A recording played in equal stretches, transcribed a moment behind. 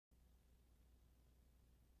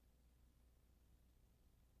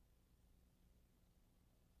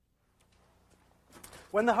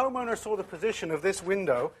when the homeowner saw the position of this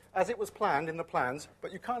window, as it was planned in the plans,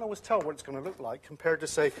 but you can't always tell what it's going to look like compared to,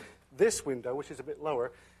 say, this window, which is a bit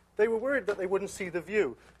lower, they were worried that they wouldn't see the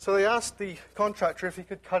view. So they asked the contractor if he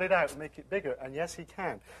could cut it out and make it bigger, and yes, he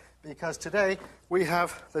can. Because today we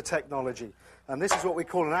have the technology. And this is what we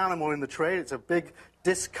call an animal in the trade. It's a big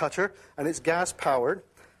disc cutter, and it's gas-powered.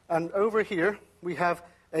 And over here we have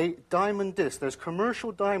a diamond disc. There's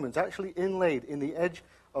commercial diamonds actually inlaid in the edge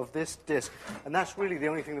of this disc. And that's really the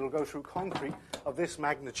only thing that will go through concrete of this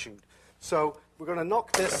magnitude. So we're going to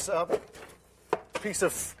knock this piece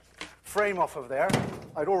of frame off of there.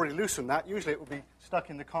 I'd already loosened that. Usually it would be stuck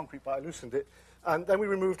in the concrete, but I loosened it. And then we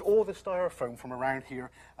removed all the styrofoam from around here.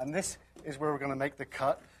 And this is where we're going to make the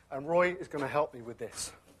cut. And Roy is going to help me with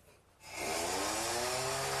this.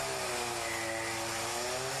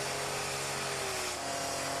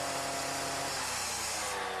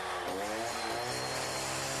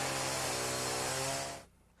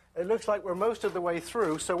 It looks like we're most of the way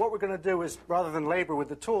through, so what we're going to do is, rather than labor with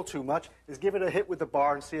the tool too much, is give it a hit with the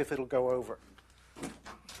bar and see if it'll go over.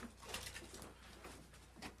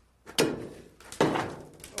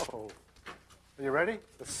 Oh. Are you ready?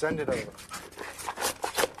 Let's send it over.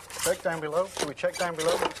 Check down below. Can we check down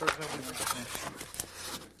below? Make sure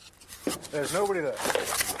there's nobody there.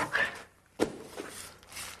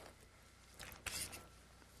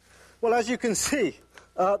 Well, as you can see,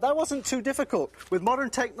 that wasn't too difficult. With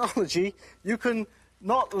modern technology, you can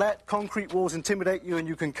not let concrete walls intimidate you and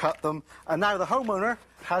you can cut them. And now the homeowner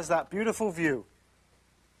has that beautiful view.